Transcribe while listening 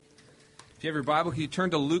If you have your Bible, can you turn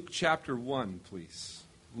to Luke chapter 1, please?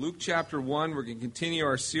 Luke chapter 1, we're going to continue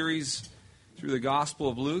our series through the Gospel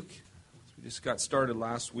of Luke. We just got started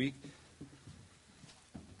last week.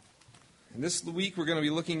 And this week we're going to be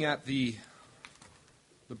looking at the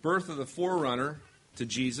birth of the forerunner to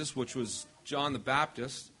Jesus, which was John the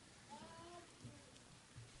Baptist.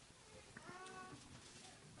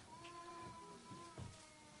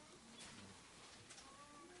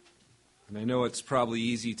 And I know it's probably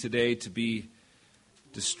easy today to be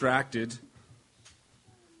distracted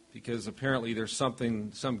because apparently there's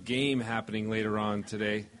some game happening later on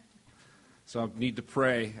today. So I need to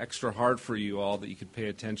pray extra hard for you all that you could pay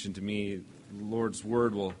attention to me. The Lord's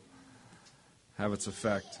Word will have its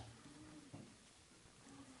effect.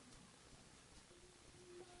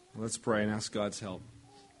 Let's pray and ask God's help.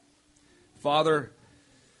 Father,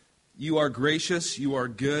 you are gracious, you are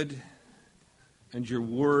good, and your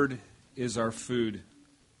Word is our food.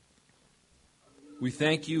 We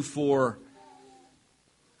thank you for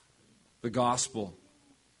the gospel.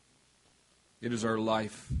 It is our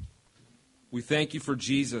life. We thank you for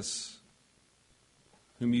Jesus,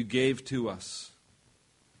 whom you gave to us.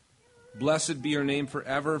 Blessed be your name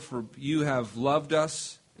forever, for you have loved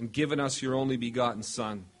us and given us your only begotten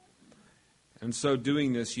Son. And so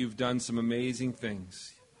doing this, you've done some amazing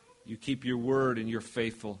things. You keep your word and you're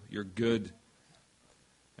faithful. You're good.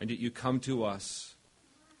 And yet you come to us,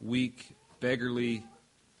 weak, beggarly,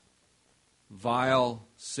 vile,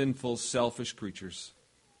 sinful, selfish creatures.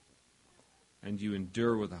 And you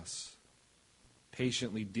endure with us,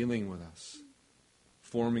 patiently dealing with us,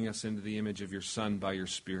 forming us into the image of your Son by your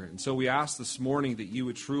Spirit. And so we ask this morning that you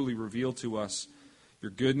would truly reveal to us your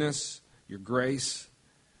goodness, your grace,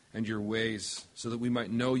 and your ways, so that we might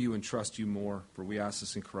know you and trust you more. For we ask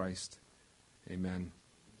this in Christ. Amen.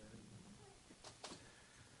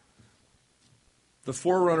 The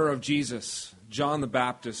forerunner of Jesus, John the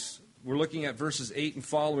Baptist. We're looking at verses 8 and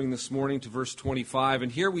following this morning to verse 25.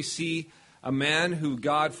 And here we see a man who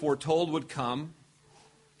God foretold would come.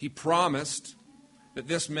 He promised that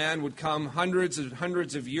this man would come hundreds and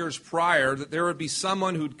hundreds of years prior, that there would be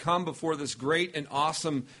someone who'd come before this great and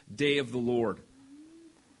awesome day of the Lord.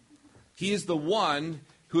 He is the one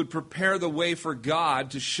who would prepare the way for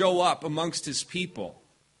God to show up amongst his people.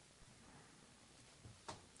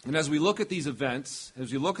 And as we look at these events,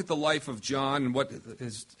 as we look at the life of John and what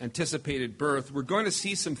his anticipated birth, we're going to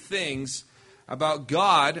see some things about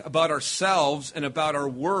God, about ourselves, and about our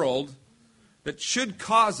world that should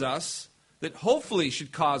cause us, that hopefully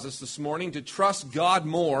should cause us this morning to trust God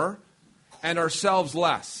more and ourselves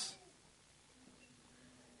less.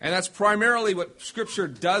 And that's primarily what Scripture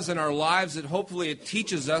does in our lives, that hopefully it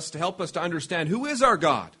teaches us to help us to understand who is our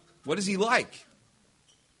God? What is He like?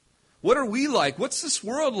 What are we like? What's this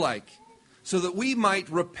world like? So that we might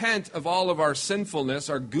repent of all of our sinfulness,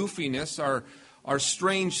 our goofiness, our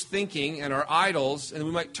strange thinking, and our idols, and we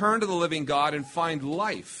might turn to the living God and find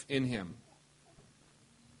life in Him.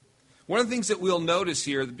 One of the things that we'll notice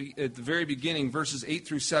here at the very beginning, verses 8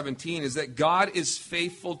 through 17, is that God is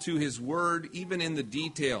faithful to His Word, even in the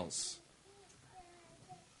details.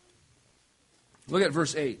 Look at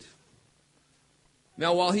verse 8.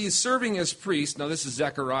 Now, while he is serving as priest, now this is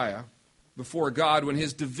Zechariah, before God, when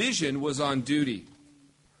his division was on duty,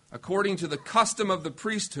 according to the custom of the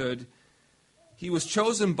priesthood, he was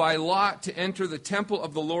chosen by lot to enter the temple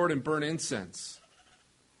of the Lord and burn incense.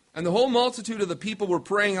 And the whole multitude of the people were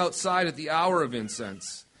praying outside at the hour of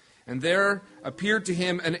incense. And there appeared to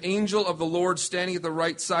him an angel of the Lord standing at the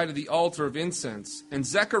right side of the altar of incense. And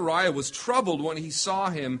Zechariah was troubled when he saw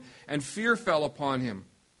him, and fear fell upon him.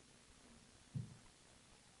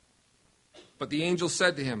 But the angel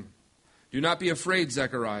said to him, "Do not be afraid,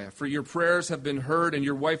 Zechariah, for your prayers have been heard, and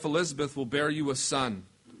your wife Elizabeth will bear you a son.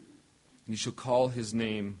 And you shall call his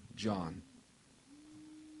name John.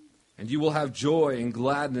 And you will have joy and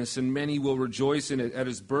gladness, and many will rejoice in it at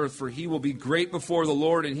his birth, for he will be great before the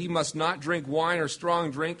Lord, and he must not drink wine or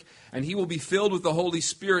strong drink, and he will be filled with the Holy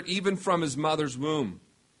Spirit even from his mother's womb.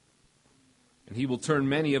 And he will turn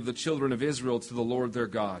many of the children of Israel to the Lord their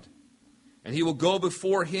God. And he will go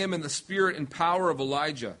before him in the spirit and power of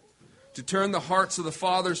Elijah, to turn the hearts of the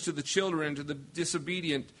fathers to the children, and to the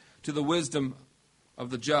disobedient to the wisdom of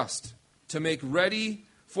the just, to make ready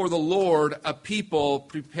for the Lord a people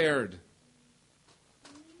prepared."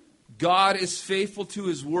 God is faithful to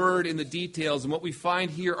His Word in the details, and what we find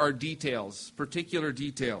here are details, particular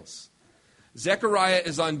details. Zechariah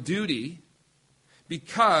is on duty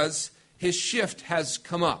because his shift has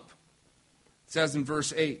come up. It says in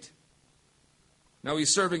verse 8. Now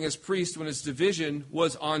he's serving as priest when his division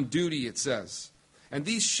was on duty, it says. And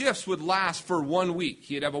these shifts would last for 1 week.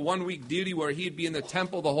 He'd have a 1-week duty where he'd be in the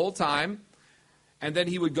temple the whole time, and then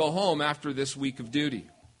he would go home after this week of duty.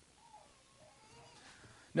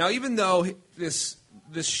 Now, even though this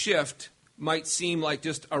shift might seem like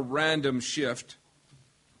just a random shift,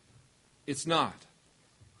 it's not.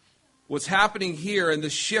 What's happening here, and the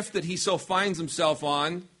shift that he so finds himself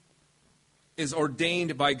on, is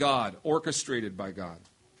ordained by God, orchestrated by God.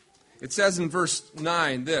 It says in verse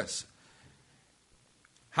 9 this,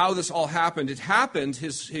 how this all happened. It happened,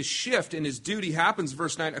 his shift in his duty happens,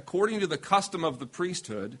 verse 9, according to the custom of the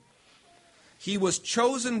priesthood. He was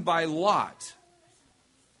chosen by lot.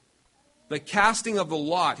 The casting of the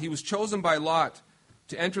lot. He was chosen by lot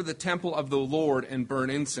to enter the temple of the Lord and burn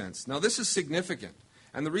incense. Now this is significant.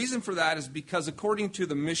 And the reason for that is because according to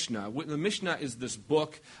the Mishnah is this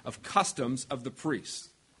book of customs of the priests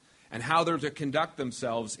and how they're to conduct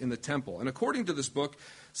themselves in the temple. And according to this book,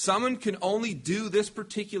 someone can only do this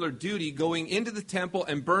particular duty going into the temple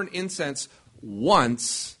and burn incense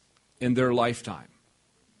once in their lifetime.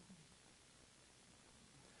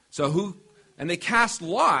 And they cast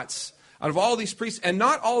lots out of all these priests, and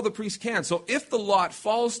not all the priests can. So if the lot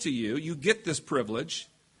falls to you, you get this privilege,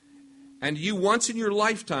 and you once in your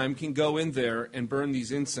lifetime can go in there and burn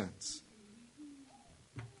these incense.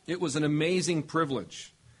 It was an amazing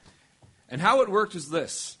privilege. And how it worked is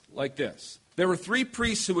like this. There were 3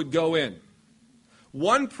 priests who would go in.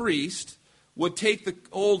 One priest would take the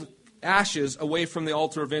old ashes away from the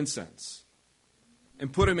altar of incense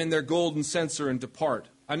and put them in their golden censer and depart.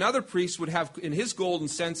 Another priest would have, in his golden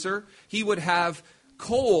censer, he would have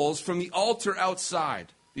coals from the altar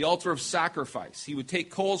outside, the altar of sacrifice. He would take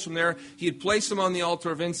coals from there, he'd place them on the altar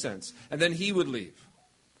of incense, and then he would leave.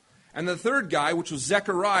 And the third guy, which was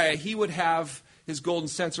Zechariah, he would have his golden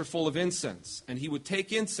censer full of incense, and he would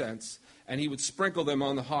take incense and he would sprinkle them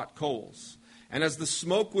on the hot coals. And as the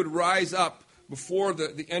smoke would rise up before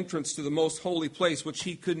the entrance to the most holy place, which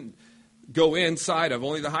he couldn't go inside of,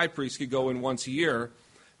 only the high priest could go in once a year,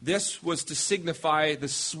 this was to signify the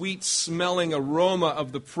sweet-smelling aroma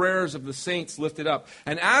of the prayers of the saints lifted up.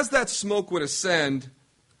 And as that smoke would ascend,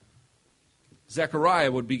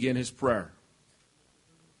 Zechariah would begin his prayer.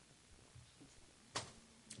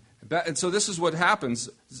 And so this is what happens.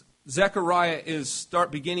 Zechariah start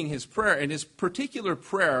beginning his prayer, and his particular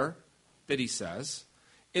prayer that he says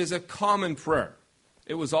is a common prayer.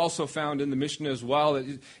 It was also found in the Mishnah as well.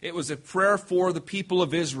 It was a prayer for the people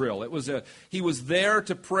of Israel. He was there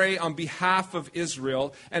to pray on behalf of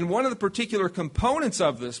Israel. And one of the particular components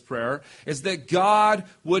of this prayer is that God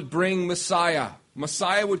would bring Messiah.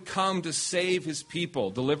 Messiah would come to save his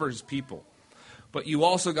people, deliver his people. But you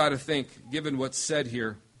also got to think, given what's said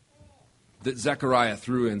here, that Zechariah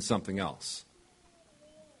threw in something else.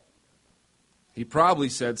 He probably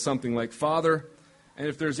said something like, Father, and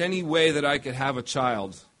if there's any way that I could have a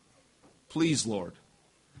child, please, Lord.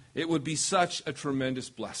 It would be such a tremendous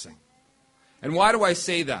blessing. And why do I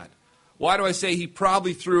say that? Why do I say he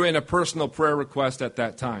probably threw in a personal prayer request at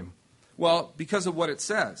that time? Well, because of what it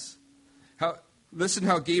says. Listen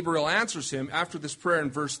how Gabriel answers him after this prayer in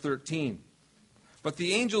verse 13. But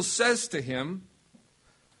the angel says to him,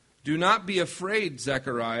 do not be afraid,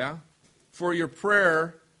 Zechariah, for your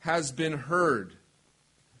prayer has been heard.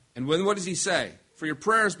 And what does he say? For your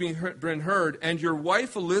prayer has been heard, and your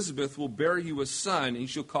wife Elizabeth will bear you a son, and you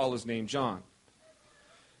shall call his name John.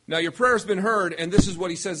 Now, your prayer has been heard, and this is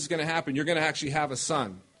what he says is going to happen. You're going to actually have a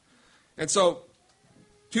son. And so,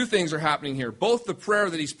 2 things are happening here. Both the prayer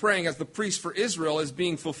that he's praying as the priest for Israel is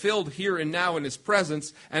being fulfilled here and now in his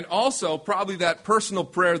presence, and also probably that personal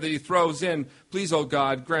prayer that he throws in, please, O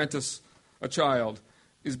God, grant us a child,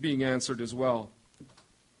 is being answered as well.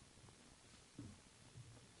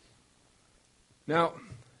 Now,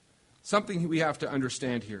 something we have to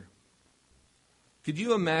understand here. Could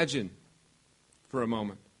you imagine for a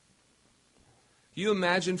moment? Can you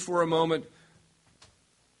imagine for a moment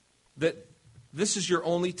that this is your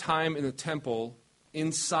only time in the temple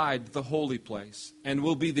inside the holy place and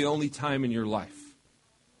will be the only time in your life?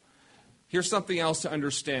 Here's something else to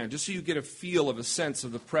understand, just so you get a feel of a sense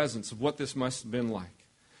of the presence of what this must have been like.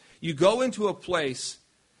 You go into a place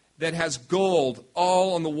that has gold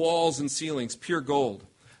all on the walls and ceilings, pure gold.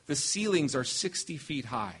 The ceilings are 60 feet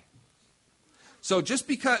high. So just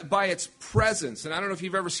because by its presence, and I don't know if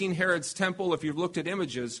you've ever seen Herod's temple, if you've looked at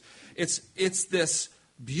images, it's this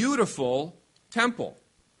beautiful temple.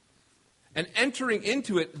 And entering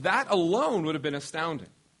into it, that alone would have been astounding.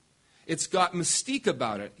 It's got mystique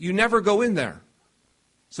about it. You never go in there.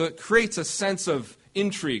 So it creates a sense of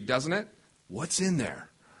intrigue, doesn't it? What's in there?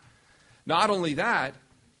 Not only that,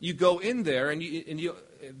 you go in there, and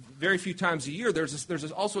very few times a year,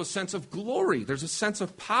 there's also a sense of glory. There's a sense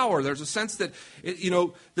of power. There's a sense that,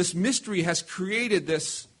 this mystery has created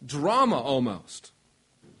this drama almost.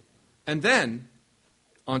 And then,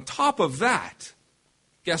 on top of that,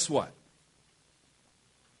 guess what?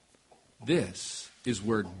 This is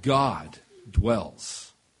where God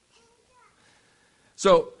dwells.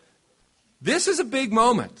 So, this is a big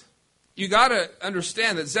moment. You got to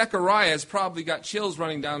understand that Zechariah has probably got chills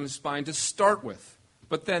running down his spine to start with.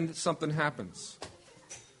 But then something happens.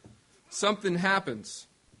 Something happens.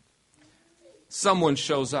 Someone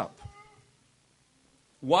shows up.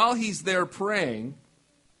 While he's there praying,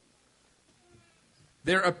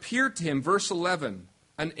 there appeared to him, verse 11,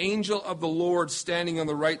 an angel of the Lord standing on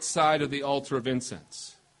the right side of the altar of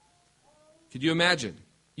incense. Could you imagine?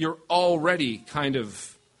 You're already kind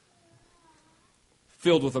of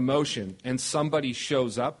filled with emotion, and somebody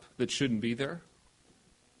shows up that shouldn't be there.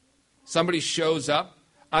 Somebody shows up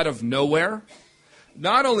out of nowhere.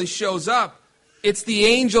 Not only shows up, it's the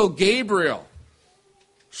angel Gabriel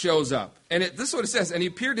shows up. And this is what it says. And he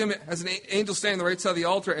appeared to him as an angel standing on the right side of the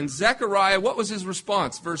altar. And Zechariah, what was his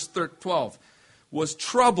response? Verse 12. Was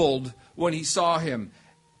troubled when he saw him,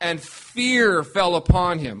 and fear fell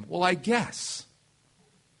upon him. Well, I guess.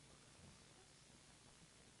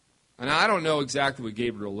 And I don't know exactly what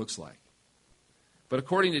Gabriel looks like. But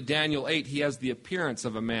according to Daniel 8, he has the appearance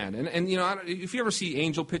of a man. And if you ever see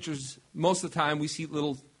angel pictures, most of the time we see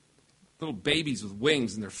little babies with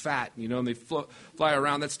wings, and they're fat, and they fly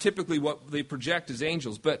around. That's typically what they project as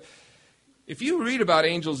angels. But if you read about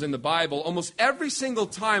angels in the Bible, almost every single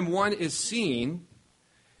time one is seen,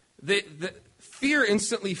 the fear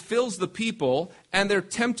instantly fills the people, and they're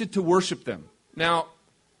tempted to worship them. Now,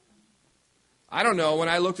 I don't know, when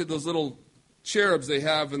I looked at those little cherubs they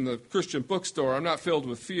have in the Christian bookstore, I'm not filled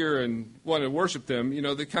with fear and want to worship them.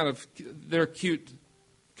 They're cute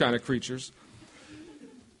kind of creatures.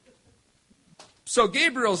 So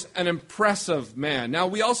Gabriel's an impressive man. Now,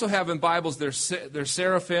 we also have in Bibles, there's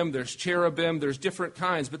seraphim, there's cherubim, there's different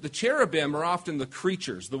kinds. But the cherubim are often the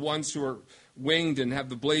creatures, the ones who are winged and have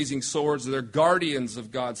the blazing swords. They're guardians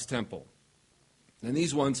of God's temple. And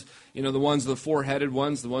these ones, the ones, the four-headed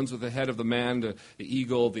ones, the ones with the head of the man, the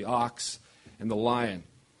eagle, the ox, and the lion.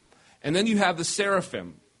 And then you have the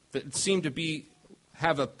seraphim that seem to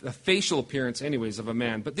have a facial appearance anyways of a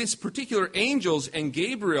man. But this particular angels and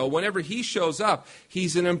Gabriel, whenever he shows up,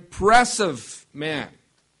 he's an impressive man.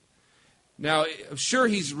 Now, sure,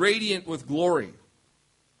 he's radiant with glory.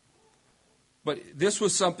 But this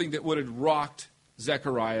was something that would have rocked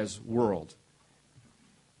Zechariah's world.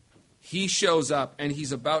 He shows up, and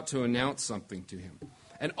he's about to announce something to him.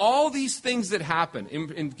 And all these things that happen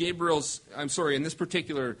in this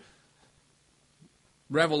particular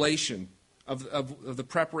revelation of the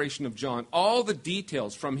preparation of John, all the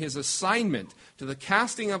details from his assignment to the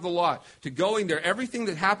casting of the lot, to going there, everything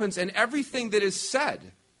that happens and everything that is said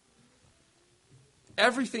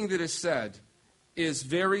is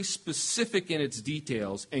very specific in its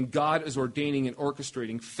details, and God is ordaining and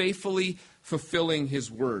orchestrating, faithfully fulfilling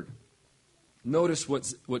his word. Notice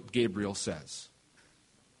what Gabriel says.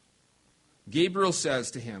 Gabriel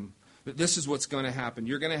says to him that this is what's going to happen.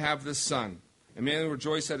 You're going to have this son. A man will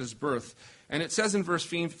rejoice at his birth. And it says in verse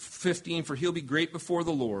 15, for he'll be great before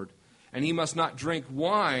the Lord, and he must not drink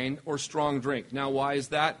wine or strong drink. Now, why is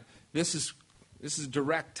that? This is a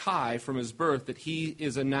direct tie from his birth that he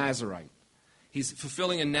is a Nazirite. He's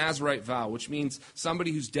fulfilling a Nazirite vow, which means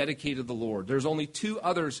somebody who's dedicated to the Lord. There's only two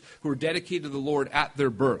others who are dedicated to the Lord at their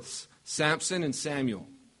births, Samson and Samuel.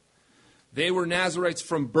 They were Nazirites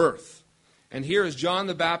from birth. And here is John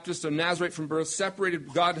the Baptist, a Nazirite from birth,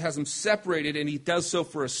 separated. God has him separated, and he does so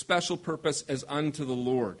for a special purpose as unto the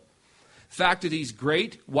Lord. The fact that he's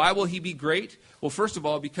great, why will he be great? Well, first of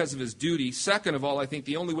all, because of his duty. Second of all, I think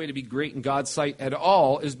the only way to be great in God's sight at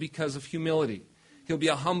all is because of humility. He'll be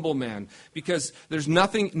a humble man because there's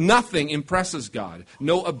nothing impresses God.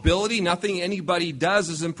 No ability, nothing anybody does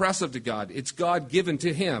is impressive to God. It's God given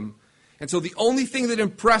to him. And so the only thing that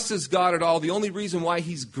impresses God at all, the only reason why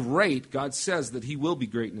he's great, God says that he will be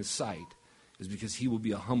great in his sight, is because he will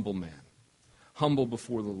be a humble man, humble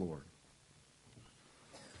before the Lord.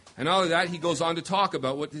 And all of that, he goes on to talk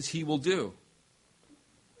about what he will do.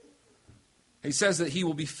 He says that he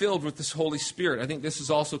will be filled with this Holy Spirit. I think this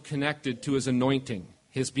is also connected to his anointing,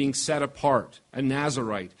 his being set apart, a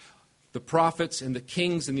Nazirite. The prophets and the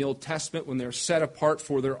kings in the Old Testament, when they're set apart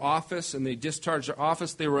for their office and they discharged their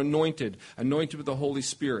office, they were anointed with the Holy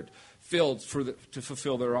Spirit, filled to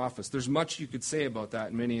fulfill their office. There's much you could say about that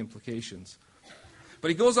and many implications.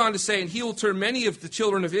 But he goes on to say, and he will turn many of the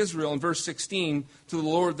children of Israel, in verse 16, to the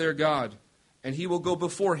Lord their God. And he will go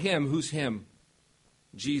before him. Who's him?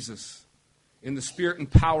 Jesus. In the spirit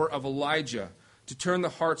and power of Elijah, to turn the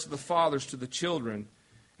hearts of the fathers to the children,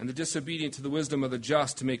 and the disobedient to the wisdom of the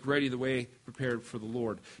just, to make ready the way prepared for the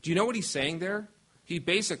Lord. Do you know what he's saying there? He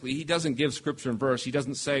doesn't give scripture and verse. He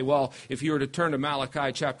doesn't say, well, if you were to turn to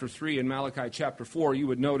Malachi chapter 3 and Malachi chapter 4, you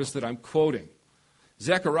would notice that I'm quoting.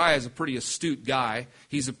 Zechariah is a pretty astute guy.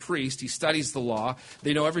 He's a priest. He studies the law.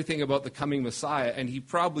 They know everything about the coming Messiah, and he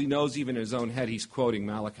probably knows even in his own head he's quoting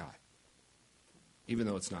Malachi, even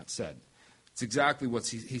though it's not said. It's exactly what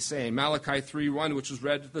he's saying. Malachi 3:1, which was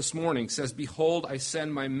read this morning, says, "Behold, I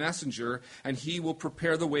send my messenger, and he will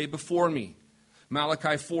prepare the way before me."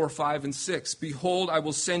 Malachi 4:5 and 6, "Behold, I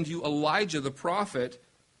will send you Elijah the prophet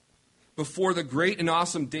before the great and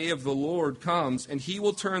awesome day of the Lord comes, and he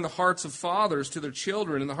will turn the hearts of fathers to their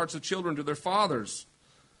children, and the hearts of children to their fathers,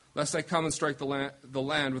 lest I come and strike the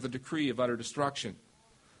land with a decree of utter destruction."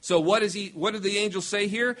 So what did the angel say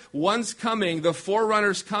here? One's coming, the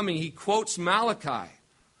forerunner's coming. He quotes Malachi,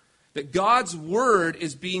 that God's word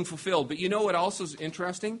is being fulfilled. But you know what also is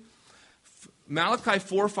interesting? Malachi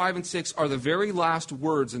 4, 5, and 6 are the very last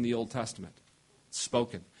words in the Old Testament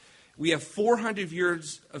spoken. We have 400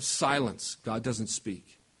 years of silence. God doesn't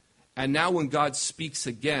speak. And now when God speaks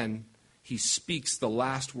again, he speaks the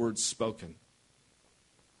last words spoken.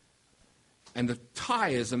 And the tie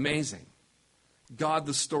is amazing. God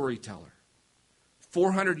the storyteller.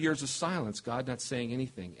 400 years of silence, God not saying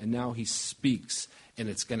anything. And now he speaks, and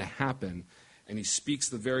it's going to happen. And he speaks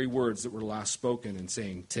the very words that were last spoken and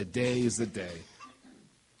saying, today is the day.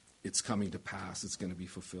 It's coming to pass. It's going to be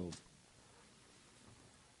fulfilled.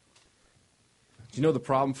 Do you know the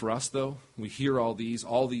problem for us, though? We hear all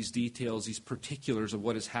these details, these particulars of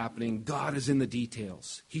what is happening. God is in the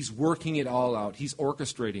details. He's working it all out. He's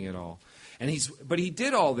orchestrating it all. But he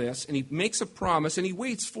did all this, and he makes a promise, and he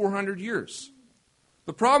waits 400 years.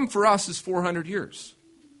 The problem for us is 400 years.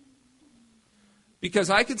 Because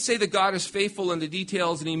I could say that God is faithful in the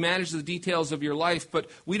details, and he manages the details of your life, but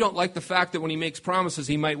we don't like the fact that when he makes promises,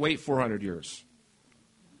 he might wait 400 years.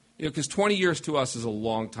 Because 20 years to us is a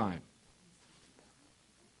long time.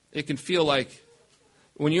 It can feel like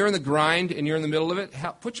when you're in the grind and you're in the middle of it,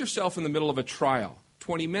 put yourself in the middle of a trial.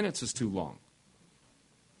 20 minutes is too long.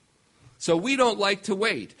 So we don't like to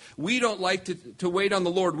wait. We don't like to wait on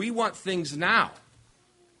the Lord. We want things now.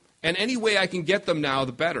 And any way I can get them now,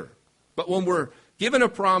 the better. But when we're given a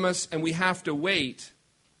promise and we have to wait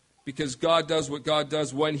because God does what God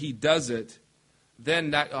does when he does it,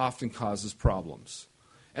 then that often causes problems.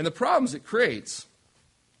 And the problems it creates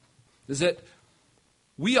is that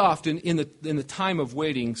we often, in the time of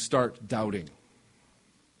waiting, start doubting.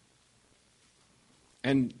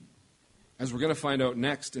 And as we're going to find out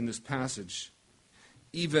next in this passage,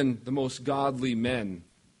 even the most godly men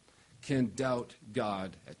can doubt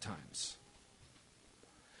God at times.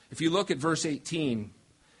 If you look at verse 18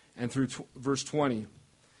 and through verse 20,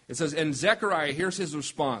 it says, and Zechariah, here's his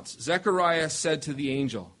response. Zechariah said to the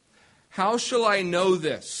angel, how shall I know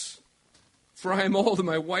this? For I am old and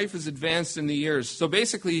my wife is advanced in the years. So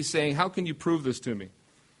basically he's saying, how can you prove this to me?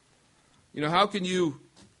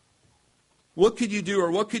 What could you do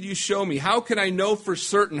or what could you show me? How can I know for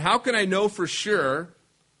certain? How can I know for sure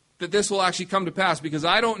that this will actually come to pass? Because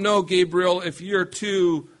I don't know, Gabriel, if you're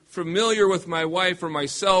too familiar with my wife or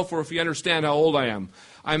myself or if you understand how old I am.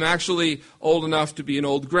 I'm actually old enough to be an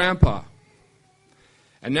old grandpa.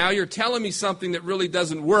 And now you're telling me something that really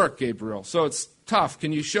doesn't work, Gabriel. So it's tough.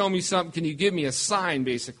 Can you show me something? Can you give me a sign,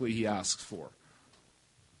 basically, he asks for.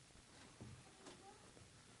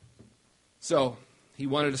 So he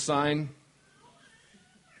wanted a sign.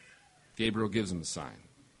 Gabriel gives him a sign.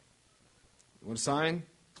 You want a sign?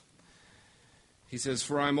 He says,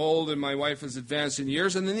 for I'm old and my wife is advanced in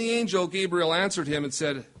years. And then the angel, Gabriel, answered him and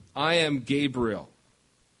said, I am Gabriel.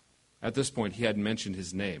 At this point, he hadn't mentioned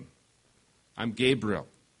his name. I'm Gabriel.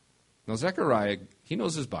 Now, Zechariah, he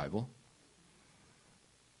knows his Bible.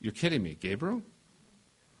 You're kidding me, Gabriel?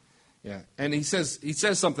 Yeah. And he says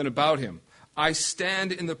something about him. I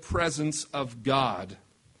stand in the presence of God,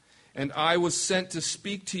 and I was sent to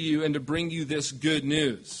speak to you and to bring you this good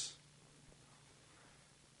news.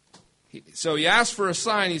 So he asks for a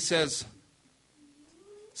sign. He says,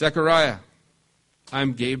 Zechariah,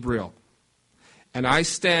 I'm Gabriel, and I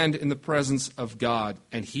stand in the presence of God.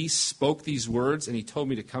 And he spoke these words, and he told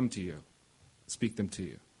me to come to you, speak them to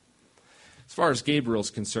you. As far as Gabriel's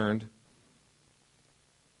concerned,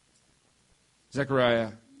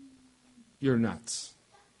 Zechariah, you're nuts.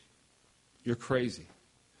 You're crazy.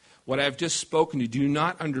 What I've just spoken, you do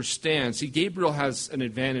not understand. See, Gabriel has an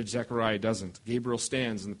advantage Zechariah doesn't. Gabriel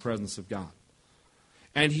stands in the presence of God.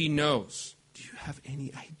 And he knows. Do you have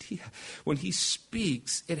any idea? When he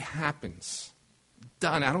speaks, it happens.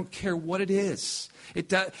 Done. I don't care what it is.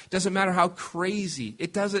 It doesn't matter how crazy.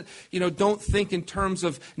 It doesn't, don't think in terms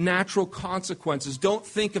of natural consequences. Don't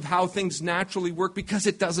think of how things naturally work, because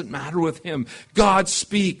it doesn't matter with him. God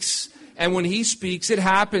speaks. And when he speaks, it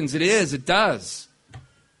happens. It does.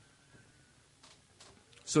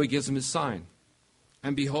 So he gives him his sign.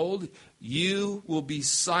 And behold, you will be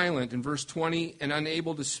silent, in verse 20, and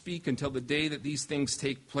unable to speak until the day that these things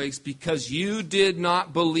take place, because you did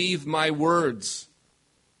not believe my words,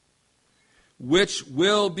 which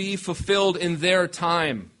will be fulfilled in their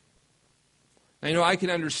time. Now, I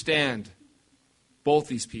can understand both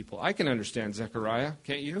these people. I can understand Zechariah,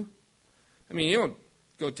 can't you? I mean, you don't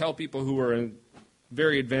go tell people who are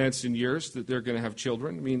very advanced in years that they're going to have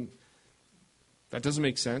children. I mean, that doesn't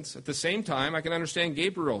make sense. At the same time, I can understand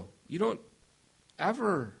Gabriel. You don't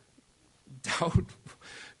ever doubt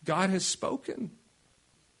God has spoken.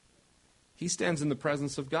 He stands in the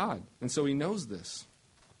presence of God, and so he knows this.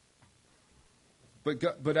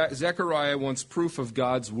 But Zechariah wants proof of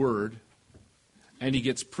God's word, and he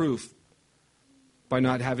gets proof by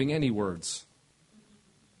not having any words.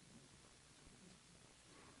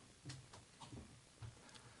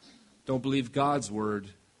 Don't believe God's word,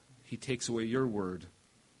 he takes away your word.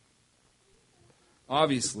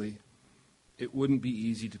 Obviously, it wouldn't be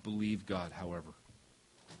easy to believe God, however.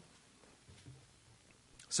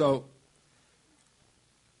 So,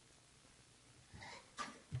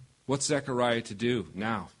 what's Zechariah to do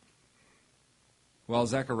now? Well,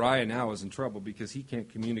 Zechariah now is in trouble because he can't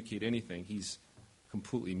communicate anything. He's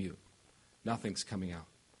completely mute. Nothing's coming out.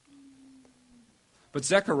 But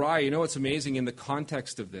Zechariah, what's amazing in the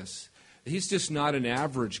context of this? He's just not an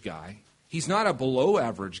average guy. He's not a below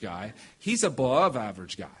average guy. He's above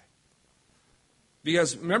average guy.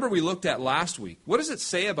 Because remember we looked at last week. What does it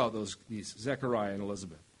say about these Zechariah and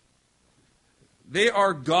Elizabeth? They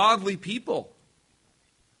are godly people.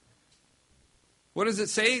 What does it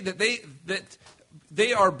say? That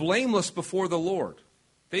they are blameless before the Lord.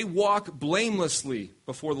 They walk blamelessly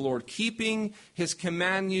before the Lord, keeping his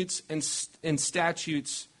commandments and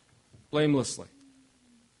statutes blamelessly.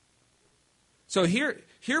 So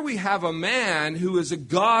here we have a man who is a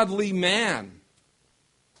godly man,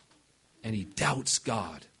 and he doubts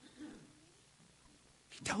God.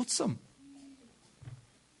 He doubts him.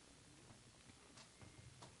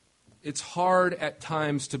 It's hard at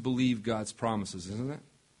times to believe God's promises, isn't it?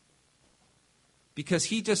 Because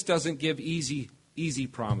he just doesn't give easy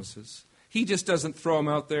promises. He just doesn't throw them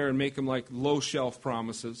out there and make them like low-shelf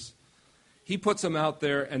promises. He puts them out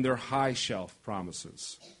there, and they're high-shelf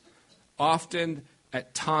promises. Often,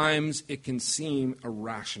 at times, it can seem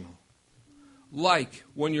irrational. Like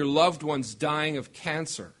when your loved one's dying of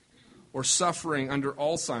cancer or suffering under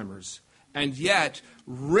Alzheimer's, and yet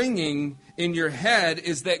ringing in your head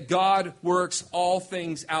is that God works all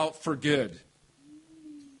things out for good.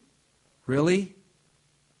 Really?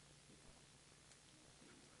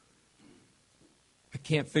 I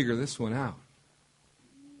can't figure this one out.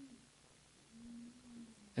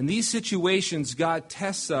 In these situations, God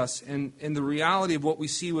tests us, and the reality of what we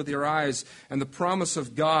see with our eyes and the promise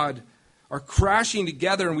of God are crashing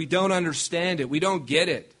together, and we don't understand it. We don't get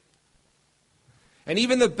it. And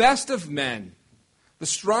even the best of men, the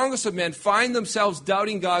strongest of men, find themselves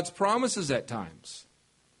doubting God's promises at times.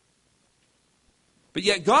 But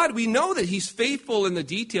yet God, we know that he's faithful in the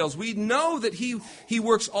details. We know that he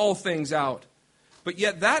works all things out. But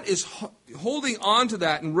yet that is holding on to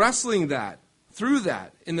that and wrestling that. Through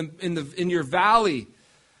that, in your valley,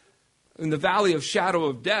 in the valley of shadow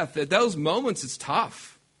of death, at those moments it's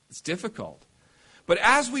tough. It's difficult. But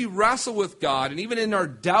as we wrestle with God, and even in our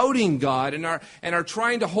doubting God, and our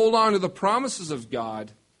trying to hold on to the promises of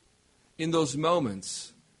God, in those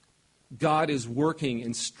moments, God is working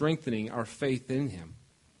and strengthening our faith in him.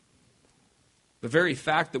 The very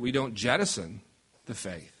fact that we don't jettison the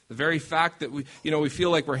faith, the very fact that we feel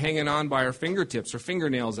like we're hanging on by our fingertips or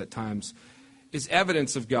fingernails at times, is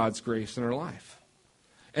evidence of God's grace in our life.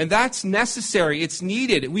 And that's necessary. It's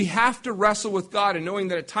needed. We have to wrestle with God, and knowing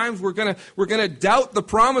that at times we're going to doubt the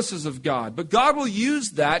promises of God. But God will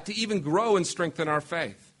use that to even grow and strengthen our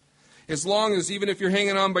faith. As long as, even if you're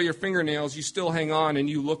hanging on by your fingernails, you still hang on and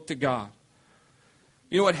you look to God.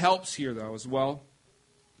 You know what helps here, though, as well?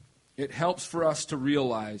 It helps for us to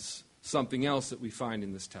realize something else that we find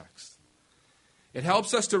in this text. It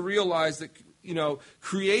helps us to realize that,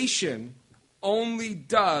 creation only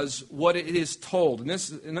does what it is told. And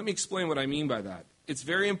let me explain what I mean by that. It's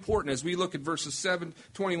very important as we look at verses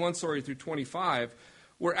 21 through 25,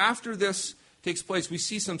 where after this takes place, we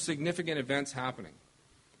see some significant events happening.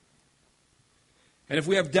 And if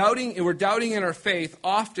we're doubting in our faith,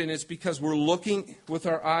 often it's because we're looking with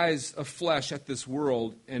our eyes of flesh at this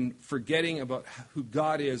world and forgetting about who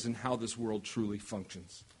God is and how this world truly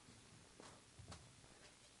functions.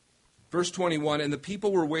 Verse 21, and the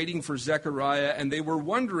people were waiting for Zechariah, and they were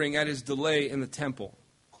wondering at his delay in the temple.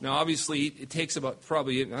 Now, obviously, it takes about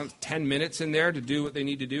probably 10 minutes in there to do what they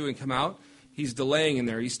need to do and come out. He's delaying in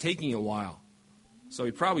there. He's taking a while. So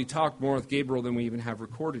he probably talked more with Gabriel than we even have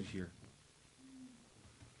recorded here.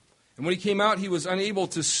 And when he came out, he was unable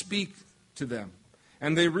to speak to them.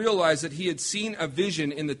 And they realized that he had seen a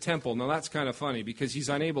vision in the temple. Now, that's kind of funny because he's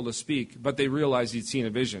unable to speak, but they realized he'd seen a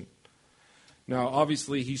vision. Now,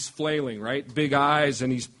 obviously, he's flailing, right? Big eyes,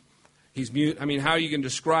 and he's mute. I mean, how are you going to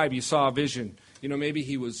describe you saw a vision? You know, maybe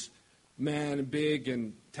he was man and big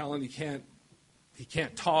and telling he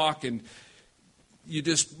can't talk, and you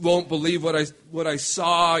just won't believe what I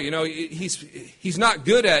saw. You know, he's not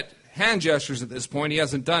good at hand gestures at this point. He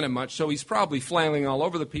hasn't done it much, so he's probably flailing all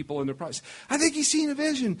over the people, and they're probably, I think he's seen a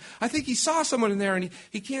vision. I think he saw someone in there, and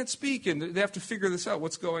he can't speak, and they have to figure this out.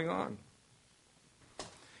 What's going on?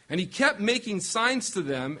 And he kept making signs to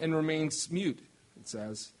them and remains mute, it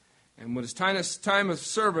says. And when his time of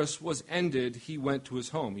service was ended, he went to his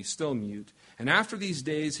home. He's still mute. And after these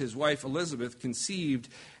days, his wife Elizabeth conceived,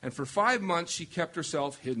 and for 5 months she kept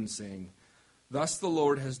herself hidden, saying, Thus the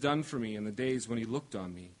Lord has done for me in the days when he looked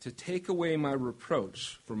on me, to take away my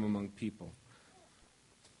reproach from among people.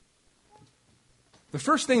 The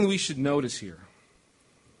first thing we should notice here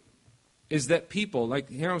is that people, like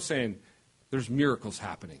here I'm saying, there's miracles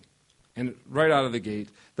happening. And right out of the gate,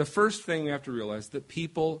 the first thing we have to realize that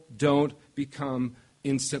people don't become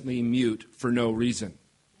instantly mute for no reason.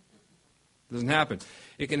 It doesn't happen.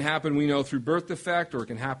 It can happen, we know, through birth defect, or it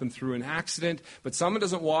can happen through an accident, but someone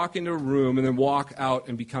doesn't walk into a room and then walk out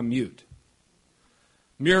and become mute.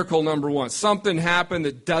 Miracle number one. Something happened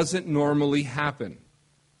that doesn't normally happen.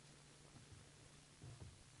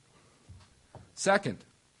 Second,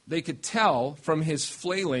 they could tell from his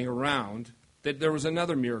flailing around that there was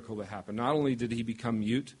another miracle that happened. Not only did he become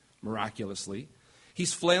mute miraculously,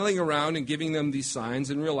 he's flailing around and giving them these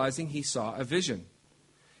signs and realizing he saw a vision.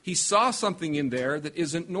 He saw something in there that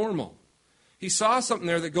isn't normal. He saw something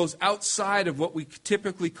there that goes outside of what we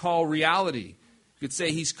typically call reality. You could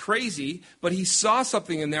say he's crazy, but he saw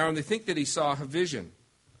something in there, and they think that he saw a vision.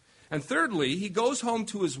 And thirdly, he goes home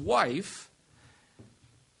to his wife,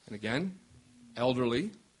 and again,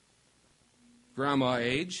 elderly, grandma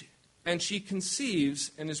age, and she conceives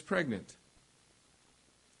and is pregnant.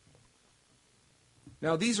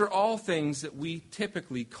 Now, these are all things that we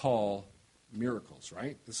typically call miracles,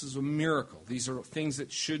 right? This is a miracle. These are things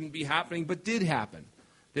that shouldn't be happening, but did happen.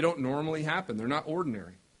 They don't normally happen. They're not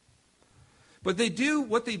ordinary. But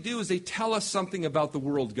what they do is they tell us something about the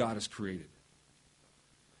world God has created.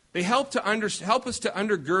 They help us to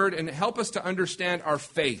undergird and help us to understand our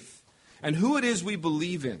faith and who it is we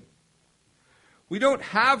believe in. We don't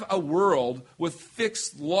have a world with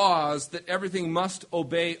fixed laws that everything must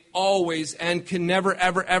obey always and can never,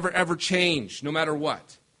 ever, ever, ever change, no matter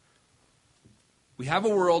what. We have a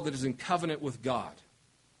world that is in covenant with God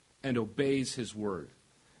and obeys his word.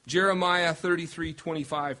 Jeremiah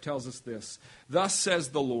 33:25 tells us this. Thus says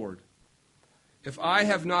the Lord, if I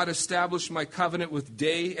have not established my covenant with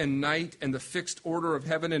day and night and the fixed order of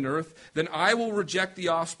heaven and earth, then I will reject the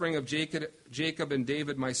offspring of Jacob and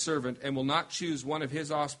David my servant, and will not choose one of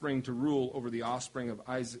his offspring to rule over the offspring of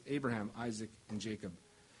Abraham, Isaac, and Jacob.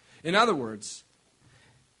 In other words,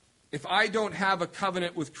 if I don't have a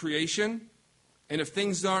covenant with creation, and if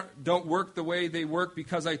things don't work the way they work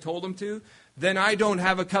because I told them to, then I don't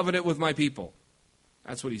have a covenant with my people.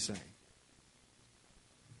 That's what he's saying.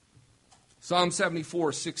 Psalm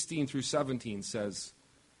 74:16 through 17 says,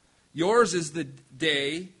 yours is the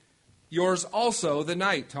day, yours also the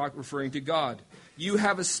night, referring to God. You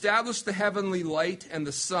have established the heavenly light and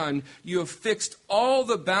the sun. You have fixed all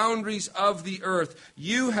the boundaries of the earth.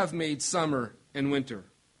 You have made summer and winter.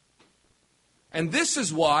 And this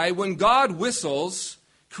is why when God whistles,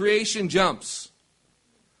 creation jumps.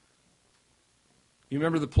 You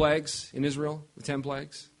remember the plagues in Israel, the 10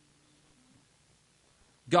 plagues?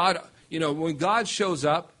 God, when God shows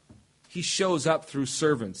up, he shows up through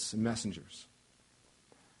servants and messengers.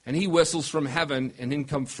 And he whistles from heaven, and in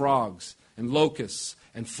come frogs and locusts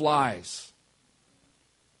and flies.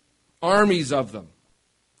 Armies of them.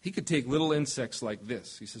 He could take little insects like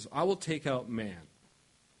this. He says, I will take out man.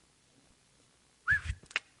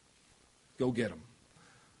 Go get them.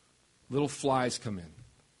 Little flies come in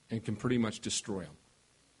and can pretty much destroy them.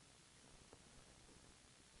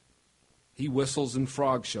 He whistles and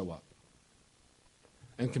frogs show up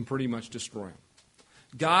and can pretty much destroy them.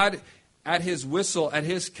 God, at his whistle, at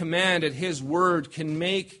his command, at his word, can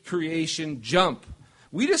make creation jump.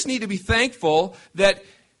 We just need to be thankful that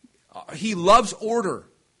he loves order.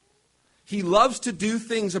 He loves to do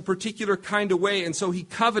things a particular kind of way, and so he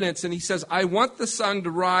covenants and he says, I want the sun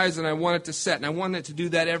to rise and I want it to set, and I want it to do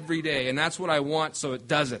that every day, and that's what I want, so it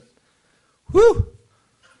does it. Whew!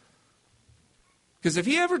 Because if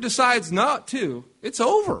he ever decides not to, it's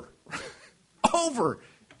over. Over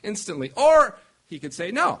instantly. Or he could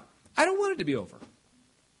say, no, I don't want it to be over.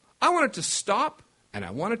 I want it to stop, and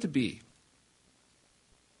I want it to be.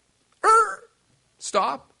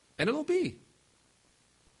 Stop, and it'll be.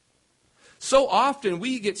 So often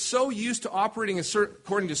we get so used to operating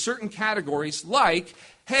according to certain categories, like,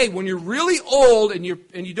 hey, when you're really old and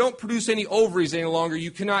you don't produce any ovaries any longer,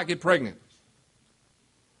 you cannot get pregnant.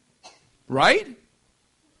 Right?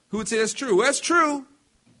 Who would say that's true? Well, that's true.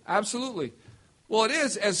 Absolutely. Well, it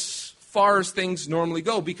is as far as things normally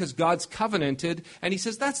go because God's covenanted, and he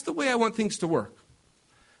says, that's the way I want things to work.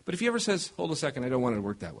 But if he ever says, hold a second, I don't want it to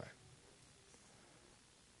work that way.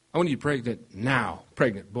 I want you pregnant now.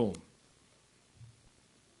 Pregnant, boom.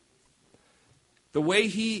 The way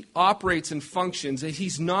he operates and functions,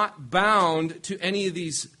 he's not bound to any of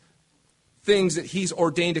these things that he's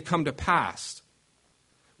ordained to come to pass.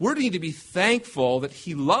 We need to be thankful that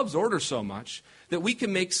he loves order so much that we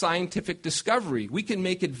can make scientific discovery. We can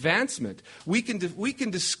make advancement. We can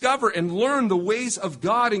discover and learn the ways of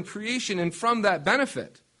God in creation and from that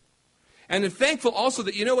benefit. And then thankful also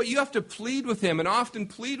that, you know what, you have to plead with him and often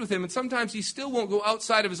plead with him, and sometimes he still won't go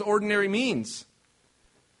outside of his ordinary means.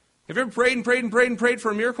 Have you ever prayed and prayed and prayed and prayed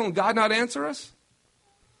for a miracle and God not answer us?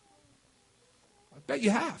 I bet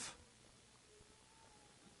you have.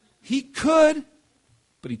 He could,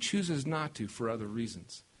 but he chooses not to for other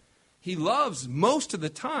reasons. He loves most of the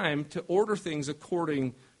time to order things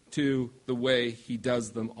according to the way he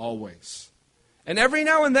does them always. And every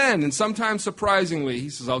now and then, and sometimes surprisingly, he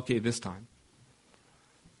says, okay, this time.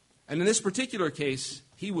 And in this particular case,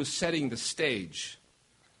 he was setting the stage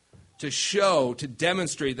to show, to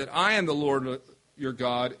demonstrate that I am the Lord your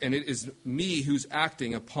God, and it is me who's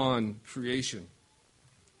acting upon creation.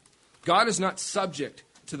 God is not subject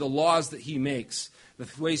to the laws that he makes, the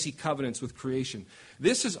ways he covenants with creation.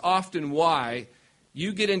 This is often why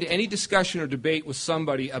you get into any discussion or debate with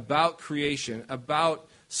somebody about creation, about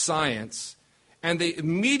science, and they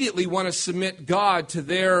immediately want to submit God to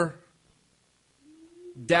their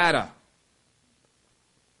data.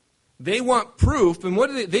 They want proof, and what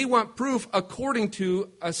do they want proof according to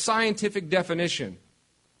a scientific definition.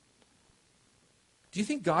 Do you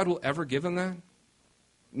think God will ever give them that?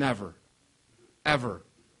 Never. Ever.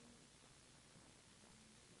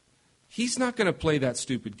 He's not going to play that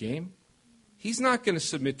stupid game. He's not going to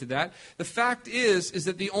submit to that. The fact is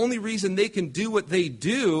that the only reason they can do what they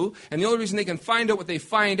do, and the only reason they can find out what they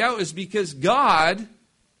find out, is because God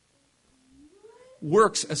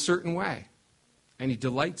works a certain way. And he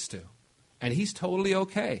delights to. And he's totally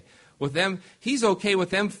okay with them. He's okay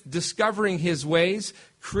with them discovering his ways,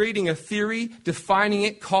 creating a theory, defining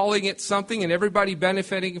it, calling it something, and everybody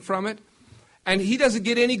benefiting from it. And he doesn't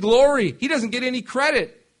get any glory. He doesn't get any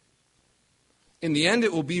credit. In the end,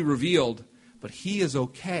 it will be revealed. But he is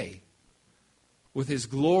okay with his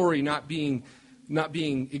glory not being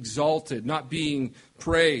exalted, not being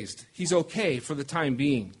praised. He's okay for the time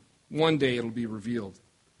being. One day it'll be revealed.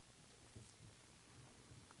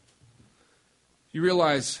 You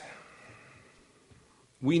realize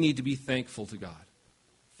we need to be thankful to God.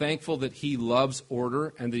 Thankful that he loves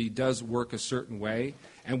order and that he does work a certain way.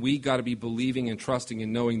 And we got to be believing and trusting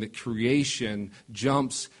and knowing that creation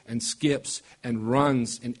jumps and skips and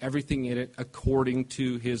runs and everything in it according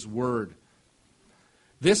to his word.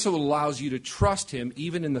 This allows you to trust him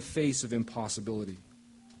even in the face of impossibility.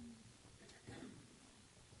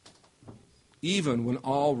 Even when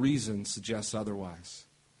all reason suggests otherwise.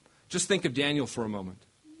 Just think of Daniel for a moment.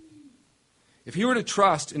 If he were to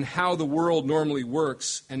trust in how the world normally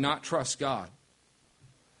works and not trust God,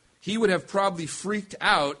 he would have probably freaked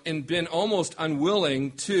out and been almost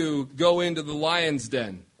unwilling to go into the lion's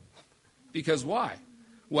den. Because why?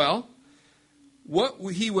 Well, what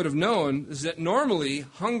he would have known is that normally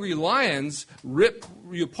hungry lions rip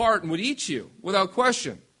you apart and would eat you without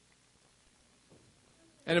question.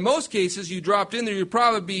 And in most cases, you dropped in there, you'd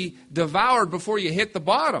probably be devoured before you hit the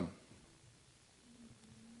bottom.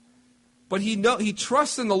 But he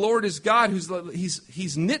trusts in the Lord his God,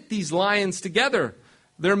 he's knit these lions together.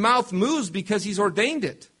 Their mouth moves because he's ordained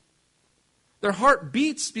it. Their heart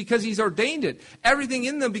beats because he's ordained it. Everything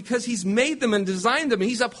in them because he's made them and designed them. And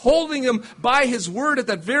he's upholding them by his word at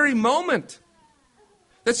that very moment.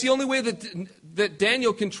 That's the only way that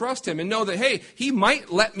Daniel can trust him and know that, hey, he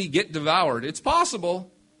might let me get devoured. It's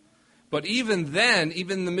possible. But even then,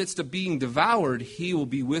 even in the midst of being devoured, he will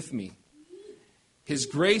be with me. His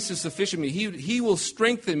grace is sufficient for me. He will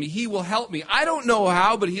strengthen me. He will help me. I don't know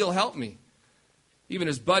how, but he'll help me. Even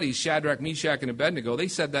his buddies, Shadrach, Meshach, and Abednego, they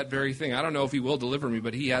said that very thing. I don't know if he will deliver me,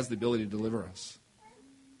 but he has the ability to deliver us.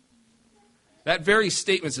 That very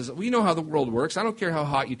statement says, we know how the world works. I don't care how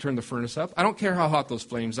hot you turn the furnace up. I don't care how hot those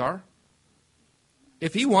flames are.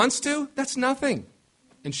 If he wants to, that's nothing.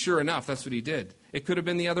 And sure enough, that's what he did. It could have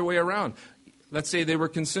been the other way around. Let's say they were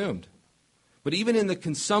consumed. But even in the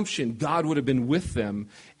consumption, God would have been with them,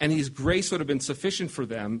 and his grace would have been sufficient for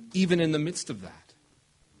them, even in the midst of that.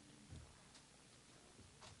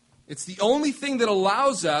 It's the only thing that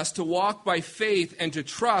allows us to walk by faith and to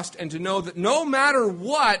trust and to know that no matter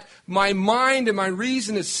what my mind and my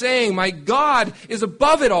reason is saying, my God is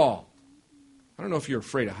above it all. I don't know if you're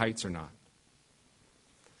afraid of heights or not.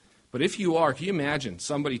 But if you are, can you imagine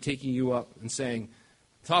somebody taking you up and saying,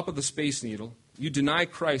 top of the Space Needle, you deny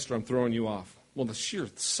Christ or I'm throwing you off? Well, the sheer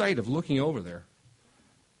sight of looking over there,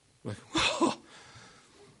 like, whoa,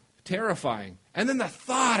 terrifying. And then the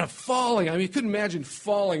thought of falling. I mean, you couldn't imagine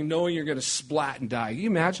falling knowing you're going to splat and die. Can you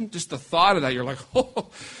imagine? Just the thought of that, you're like, oh,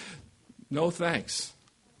 no thanks.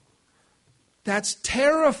 That's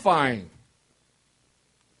terrifying.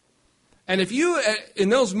 And if you, in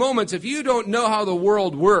those moments, if you don't know how the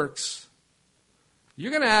world works,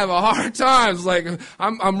 you're going to have a hard time. It's like,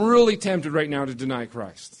 I'm really tempted right now to deny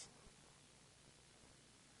Christ.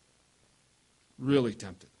 Really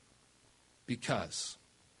tempted. Because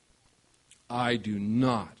I do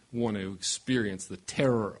not want to experience the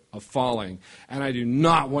terror of falling, and I do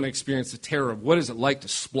not want to experience the terror of what is it like to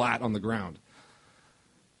splat on the ground.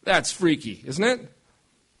 That's freaky, isn't it?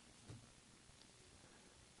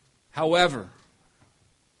 However,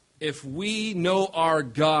 if we know our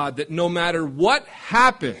God, that no matter what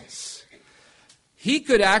happens, he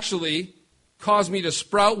could actually cause me to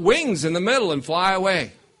sprout wings in the middle and fly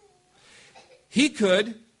away. He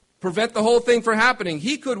could prevent the whole thing from happening.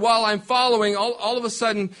 He could, while I'm following, all of a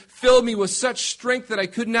sudden fill me with such strength that I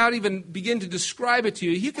could not even begin to describe it to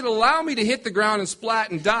you. He could allow me to hit the ground and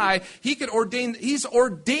splat and die. He's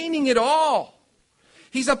ordaining it all.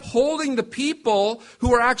 He's upholding the people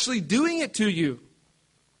who are actually doing it to you.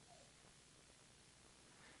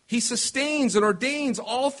 He sustains and ordains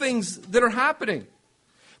all things that are happening.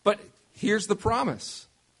 But here's the promise.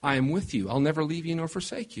 I am with you. I'll never leave you nor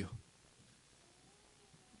forsake you.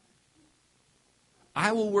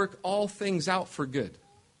 I will work all things out for good.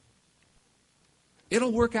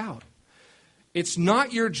 It'll work out. It's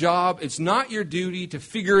not your job, it's not your duty to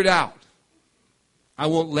figure it out. I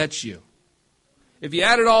won't let you. If you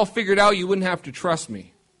had it all figured out, you wouldn't have to trust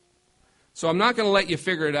me. So I'm not going to let you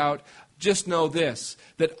figure it out. Just know this,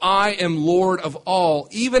 that I am Lord of all,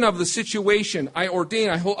 even of the situation. I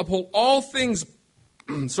ordain, I uphold all things,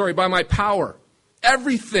 by my power.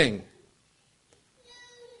 Everything.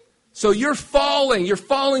 So you're falling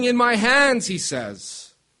in my hands, he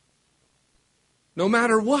says. No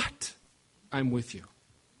matter what, I'm with you.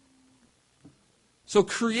 So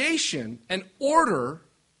creation and order,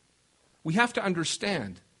 we have to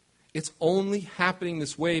understand, it's only happening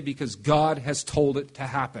this way because God has told it to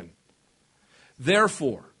happen.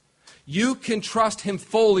 Therefore, you can trust him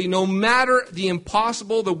fully no matter the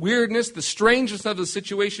impossible, the weirdness, the strangeness of the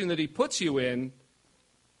situation that he puts you in,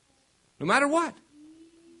 no matter what.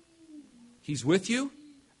 He's with you,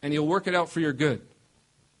 and he'll work it out for your good.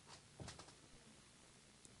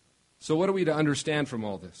 So what are we to understand from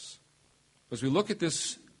all this? As we look at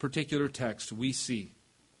this particular text, we see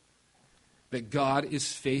that God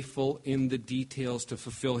is faithful in the details to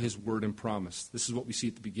fulfill his word and promise. This is what we see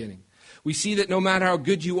at the beginning. We see that no matter how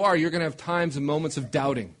good you are, you're going to have times and moments of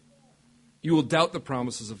doubting. You will doubt the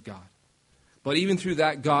promises of God. But even through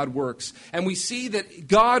that, God works. And we see that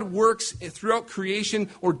God works throughout creation,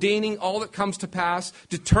 ordaining all that comes to pass,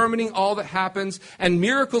 determining all that happens, and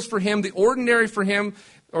miracles for him, the ordinary for him,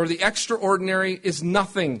 or the extraordinary, is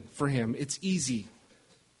nothing for him. It's easy.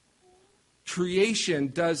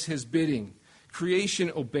 Creation does his bidding.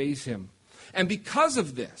 Creation obeys him. And because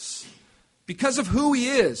of this, because of who he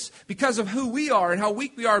is, because of who we are and how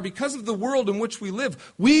weak we are, because of the world in which we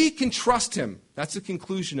live, we can trust him. That's the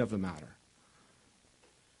conclusion of the matter.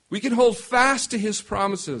 We can hold fast to his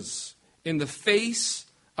promises in the face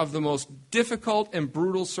of the most difficult and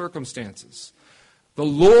brutal circumstances. The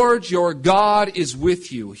Lord your God is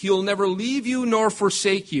with you. He'll never leave you nor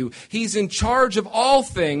forsake you. He's in charge of all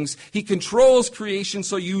things. He controls creation,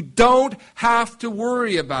 so you don't have to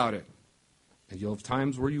worry about it. And you'll have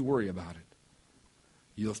times where you worry about it.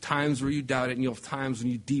 You'll have times where you doubt it, and you'll have times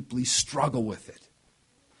when you deeply struggle with it.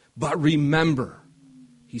 But remember,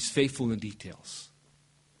 He's faithful in the details.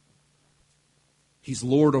 He's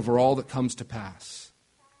Lord over all that comes to pass.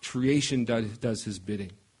 Creation does His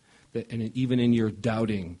bidding. And even in your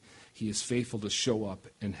doubting, He is faithful to show up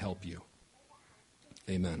and help you.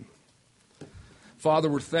 Amen. Father,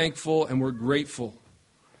 we're thankful and we're grateful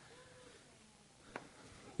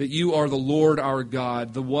that You are the Lord our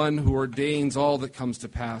God, the one who ordains all that comes to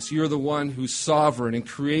pass. You're the one who's sovereign, and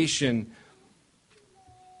creation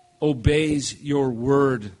obeys Your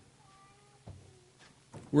word.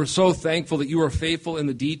 We're so thankful that You are faithful in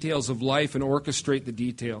the details of life and orchestrate the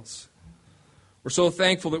details. We're so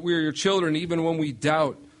thankful that we are Your children, even when we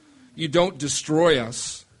doubt. You don't destroy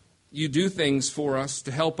us. You do things for us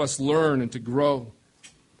to help us learn and to grow,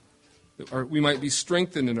 that we might be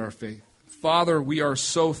strengthened in our faith. Father, we are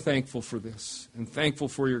so thankful for this and thankful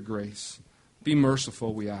for Your grace. Be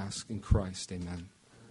merciful, we ask. In Christ, amen.